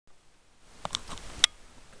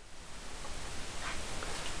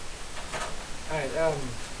Alright,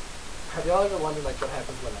 have y'all ever wondered like what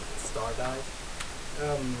happens when like a star dies?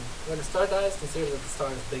 When a star dies, consider that the star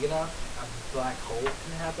is big enough, a black hole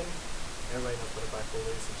can happen. Everybody knows what a black hole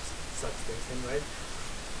is, it just sucks things in, right?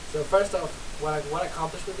 So first off, what I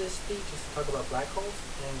accomplished with this speech is to talk about black holes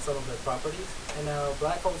and some of their properties. And now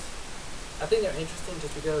black holes, I think they're interesting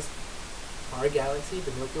just because our galaxy, the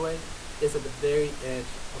Milky Way, is at the very edge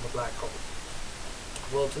of a black hole.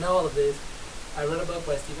 Well, to know all of this, I read a book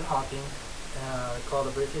by Stephen Hawking called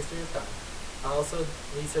A Brief History of Time. I also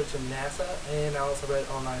researched in NASA, and I also read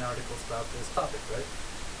online articles about this topic, right?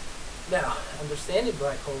 Now, understanding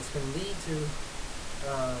black holes can lead to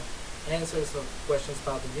answers of questions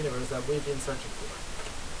about the universe that we've been searching for.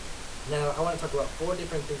 Now, I want to talk about 4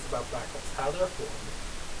 different things about black holes: how they're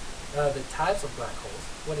formed, the types of black holes,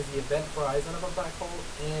 what is the event horizon of a black hole,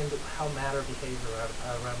 and how matter behaves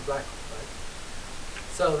around a black hole, right?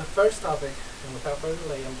 So the first topic, and without further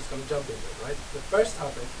delay, I'm just going to jump into it, right? The first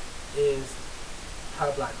topic is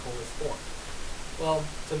how a black hole is formed. Well,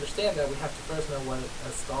 to understand that, we have to first know what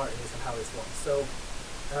a star is and how it's formed. So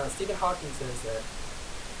Stephen Hawking says that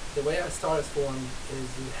the way a star is formed is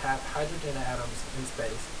you have hydrogen atoms in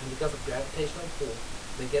space, and because of gravitational pull,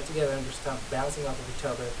 they get together and just start bouncing off of each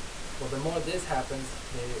other. Well, the more this happens,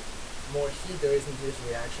 the more heat there is in this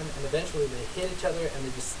reaction, and eventually they hit each other and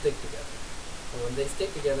they just stick together. Well, when they stick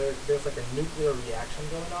together, there's like a nuclear reaction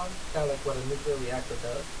going on, kind of like what a nuclear reactor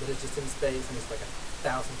does, but it's just in space and it's like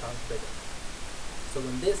 1,000 times bigger. So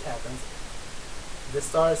when this happens, the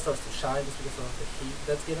star starts to shine just because of the heat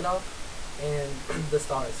that's given off, and the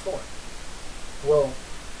star is formed. Well,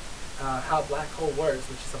 how a black hole works,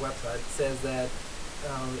 which is a website, says that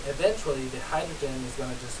eventually the hydrogen is going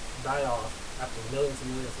to just die off after millions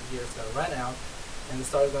and millions of years. It's going to run out, and the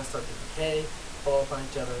star is going to start to decay, fall upon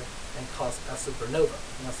each other, and cause a supernova.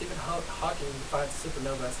 Now, Stephen Hawking defines a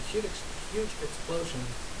supernova as a huge explosion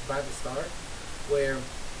by the star, where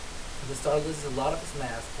the star loses a lot of its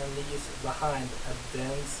mass and leaves behind a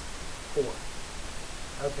dense core.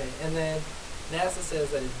 Okay, and then NASA says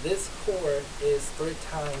that if this core is 3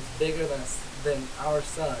 times bigger than our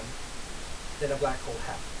sun, then a black hole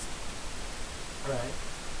happens. Alright,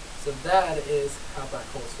 so that is how black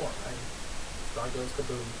holes form, right? Star goes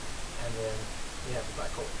kaboom, and then we have the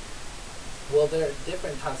black hole. Well, there are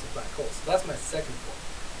different types of black holes. So that's my second point,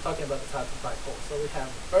 talking about the types of black holes. So we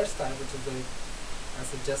have the first type, which is as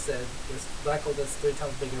I just said, this black hole that's 3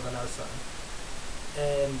 times bigger than our sun.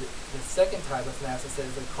 And the second type, as NASA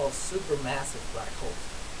says, they're called supermassive black holes.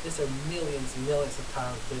 These are millions and millions of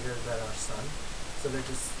times bigger than our sun. So they're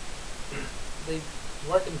just, they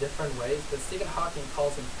work in different ways, but Stephen Hawking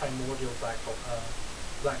calls them primordial black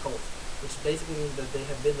holes, which basically means that they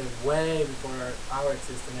have been there way before our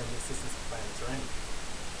existence and the existence of planets or anything.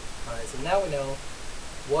 Alright, so now we know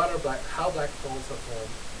how black holes are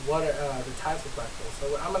formed, what are the types of black holes. So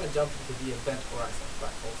I'm going to jump into the event horizon of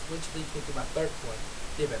black holes, which leads me to my third point,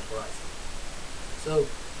 the event horizon. So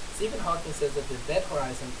Stephen Hawking says that the event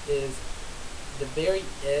horizon is the very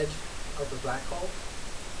edge of the black hole,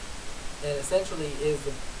 and essentially is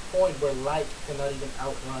the point where light cannot even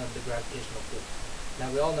outrun the gravitational pull.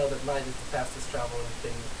 Now, we all know that light is the fastest traveling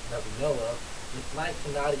thing that we know of. If light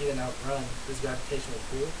cannot even outrun this gravitational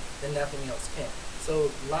pull, then nothing else can.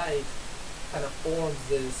 So light kind of forms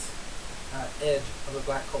this edge of a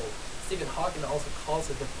black hole. Stephen Hawking also calls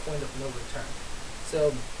it the point of no return.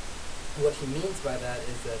 So what he means by that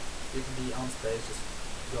is that you can be on space, just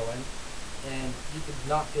going, and you could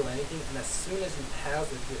not feel anything, and as soon as you pass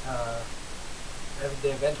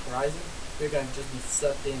the event horizon, you're going to just be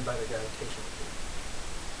sucked in by the gravitational pull.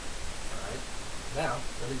 Now,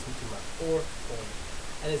 that leads me to my 4th point,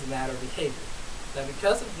 and it's matter behavior. Now,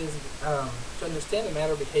 because of this, to understand the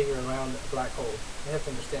matter behavior around a black hole, we have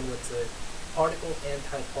to understand what's a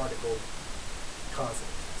particle-antiparticle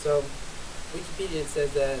concept. So, Wikipedia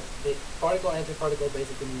says that the particle-antiparticle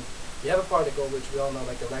basically means you have a particle, which we all know,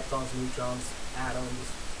 like electrons, neutrons, atoms,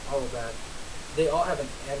 all of that. They all have an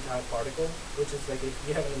antiparticle, which is like if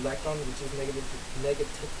you have an electron which is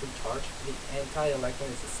negatively charged, the anti-electron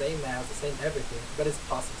is the same mass, the same everything, but it's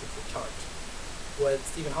positively charged. What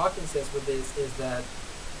Stephen Hawking says with this is that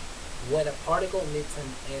when a particle meets an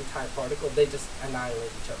antiparticle, they just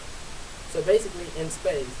annihilate each other. So basically, in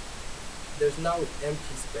space, there's no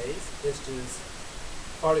empty space. It's just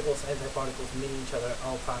particles, antiparticles meeting each other at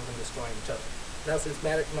all times and destroying each other. Now, since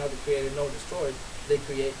matter cannot be created nor destroyed, they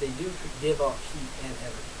do give off heat and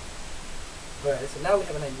energy. Alright, so now we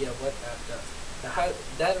have an idea of what that does. Now, how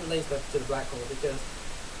that relates back to the black hole, because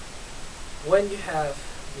when you have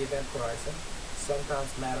the event horizon, sometimes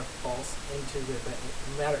matter falls into the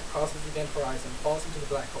matter crosses the event horizon, falls into the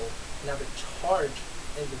black hole. Now the charge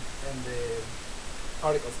and the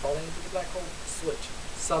particles falling into the black hole switch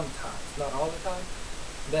sometimes, not all the time.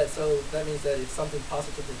 So that means that if something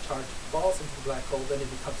positively charged falls into the black hole, then it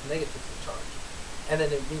becomes negatively charged, and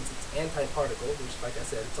then it means it's anti-particle, which, like I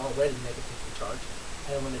said, it's already negatively charged.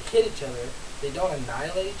 And when they hit each other, they don't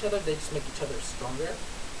annihilate each other; they just make each other stronger,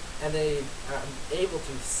 and they are able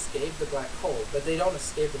to escape the black hole. But they don't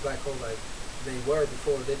escape the black hole like they were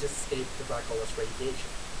before; they just escape the black hole as radiation.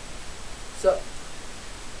 So,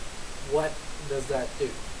 what does that do?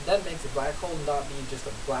 That makes a black hole not be just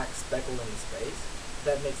a black speckle in space.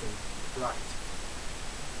 That makes it bright.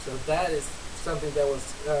 So that is something that was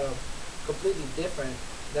completely different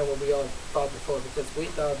than what we all thought before, because we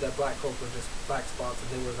thought that black holes were just black spots and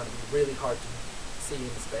they were going to be really hard to see in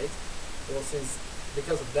space. Well,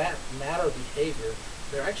 because of that matter behavior,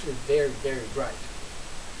 they're actually very, very bright.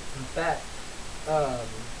 In fact,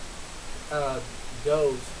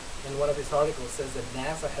 Gose, in one of his articles, says that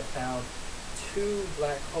NASA had found 2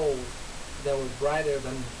 black holes that were brighter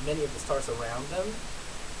than many of the stars around them,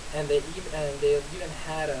 and they even had the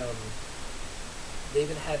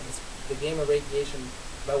gamma radiation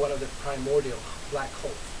by one of the primordial black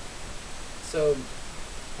holes. So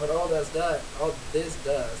what all this does,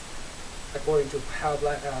 according to how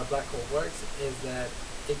black hole works, is that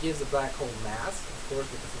it gives a black hole mass, of course,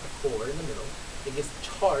 because of the core in the middle. It gives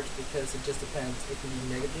charge because it just depends. It can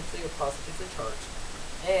be negatively or positively charged.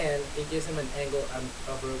 And it gives him an angle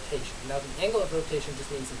of rotation. Now, the angle of rotation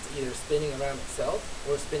just means it's either spinning around itself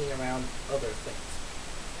or spinning around other things.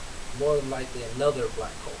 More than likely another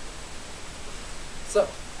black hole. So,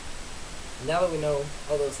 now that we know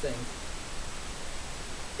all those things,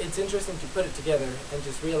 it's interesting to put it together and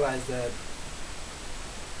just realize that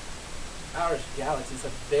our galaxy is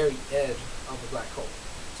at the very edge of the black hole.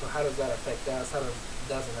 So how does that affect us? How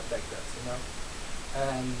doesn't affect us, you know?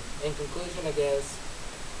 And in conclusion, I guess,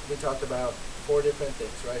 we talked about 4 different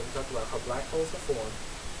things, right? We talked about how black holes are formed.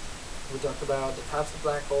 We talked about the types of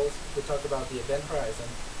black holes. We talked about the event horizon.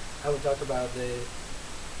 And we talked about the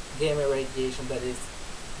gamma radiation that is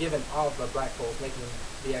given off by black holes, making them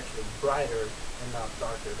be actually brighter and not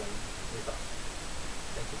darker than we thought.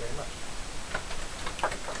 Thank you very much.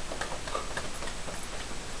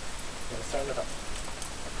 Let's turn it up.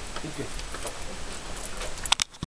 Good.